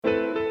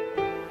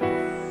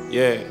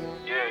Yeah.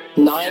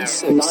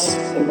 Nyne.Six.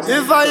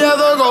 If I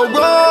ever go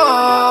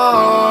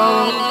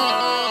wrong,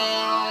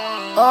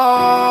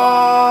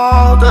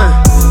 all day,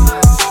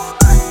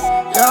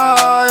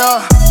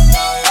 yeah,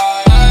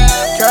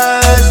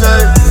 cash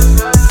day.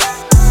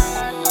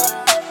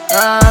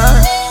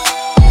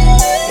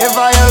 If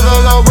I ever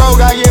go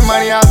broke, I get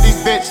money out these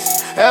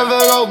bitches.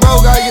 Ever go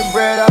broke, I get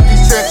bread out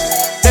these trenches.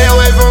 Stay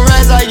away from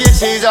rats, I get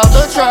cheese out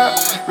the trap.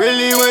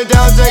 Really went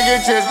down,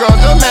 taking trips, cross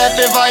the map.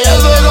 If I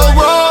ever go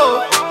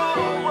broke,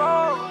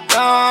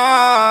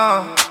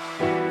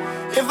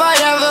 if I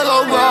ever go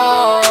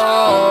broke,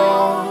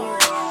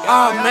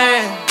 Oh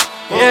man,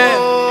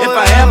 yeah. If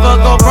I ever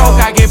go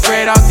broke, I get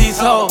bread off these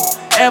hoes.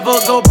 Ever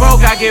go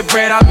broke, I get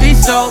bread off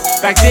these souls.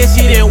 Back then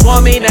she didn't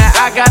want me, now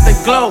I got the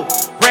glow.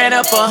 Ran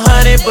up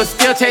 100, but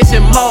still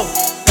chasing more.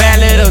 Bad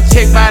little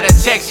chick by the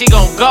check, she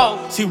gon' go.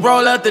 She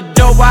roll up the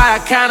dope while I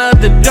count up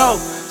the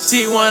dope.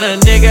 She want a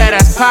nigga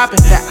that's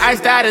poppin', that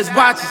iced out his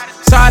watches.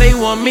 Shawty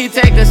want me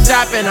take her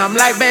shopping, I'm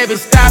like, baby,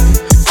 stop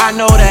it. I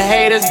know the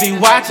haters be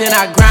watching,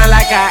 I grind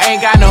like I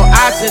ain't got no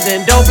options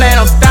and don't plan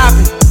on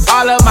stopping.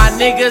 All of my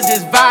niggas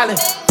is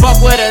violent, fuck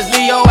with us,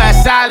 Leo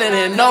ass silent,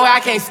 and no, I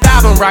can't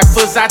stop him. Rock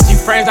Versace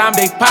frames, I'm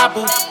Big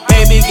Papa.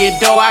 Baby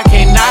get dough, I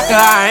can't knock her,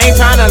 I ain't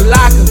tryna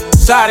lock her.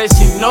 Shawty,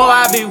 she know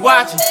I be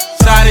watching.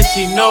 Shawty,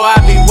 she know I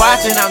be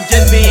watching, I'm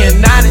just being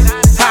honest.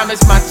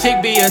 Promise my chick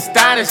be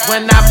astonished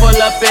when I pull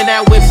up in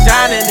that whip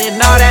shining and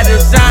all that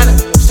designer.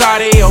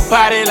 Shawty, your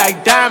body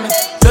like diamonds,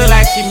 look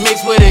like she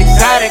mixed with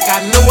exotic.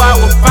 I knew I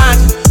would find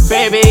you,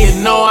 baby, you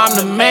know I'm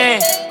the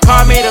man.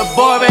 Call me the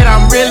boy, but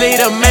I'm really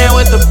the man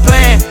with the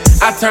plan.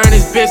 I turn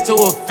this bitch to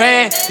a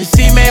fan, and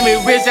she made me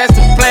rich, that's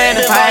the plan.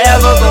 If I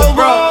ever go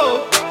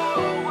broke,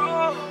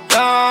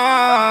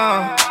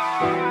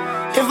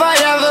 if I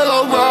ever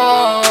go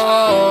broke,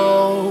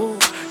 oh,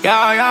 if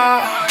I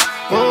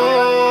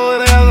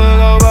ever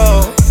go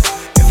broke,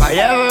 if I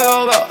ever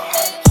go broke,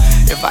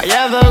 if I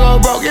ever go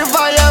broke, if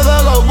I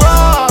ever go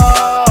broke,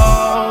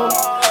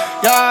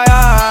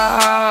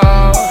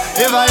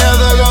 if I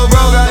ever go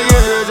broke, I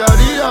get rich out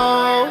these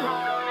hoes,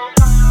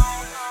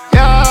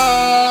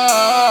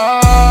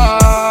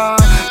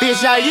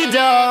 bitch, how you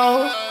do?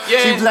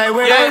 She play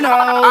with her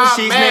nose,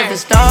 she's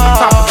Memphis Stone.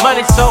 talking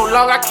money so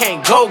long I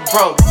can't go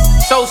broke.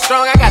 So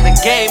strong, I got the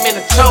game in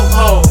a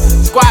chokehold.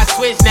 Squad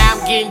switch, now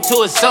I'm getting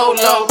to a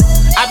solo.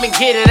 I been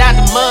getting out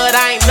the mud,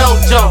 I ain't no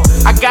joke.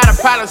 I got a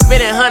problem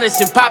spending hundreds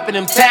and popping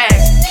them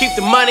tags. Keep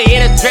the money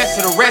in a dress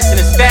for the rest of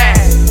the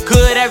stash.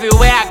 Good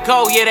everywhere I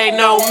go, yeah, they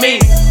know me.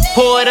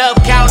 Pull it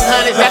up, counting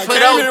hundreds, that's for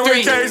those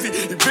three.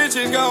 The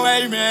bitches gon'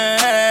 hate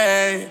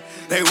me.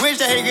 They wish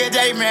they could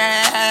date me.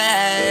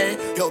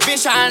 Yo,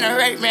 bitch tryna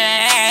rape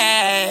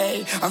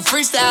me. I'm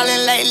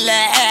freestyling lately.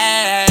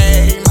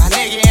 My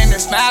nigga in there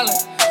smiling.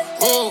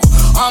 Ooh,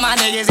 all my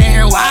niggas in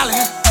here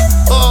wildin'.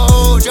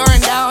 Ooh, Jordan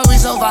down, we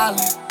so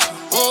violent.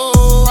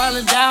 Ooh,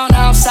 running down,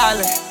 now I'm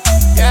silent.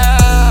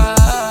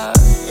 Yeah,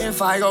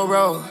 if I go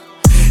broke,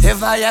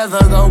 if I ever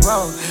go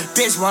broke,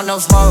 bitch want no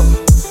smoke.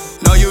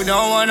 No, you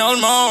don't want no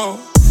more.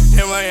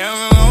 If I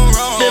ever go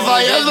broke, if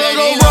I ever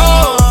go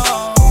broke,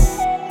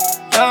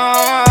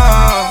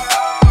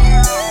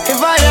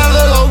 if I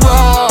ever go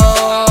broke,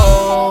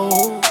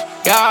 oh,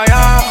 if I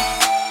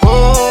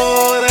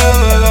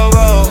ever go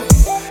broke,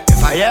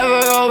 if I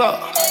ever go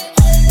broke,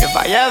 if I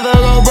ever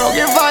go broke,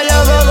 if I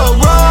ever go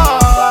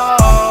broke,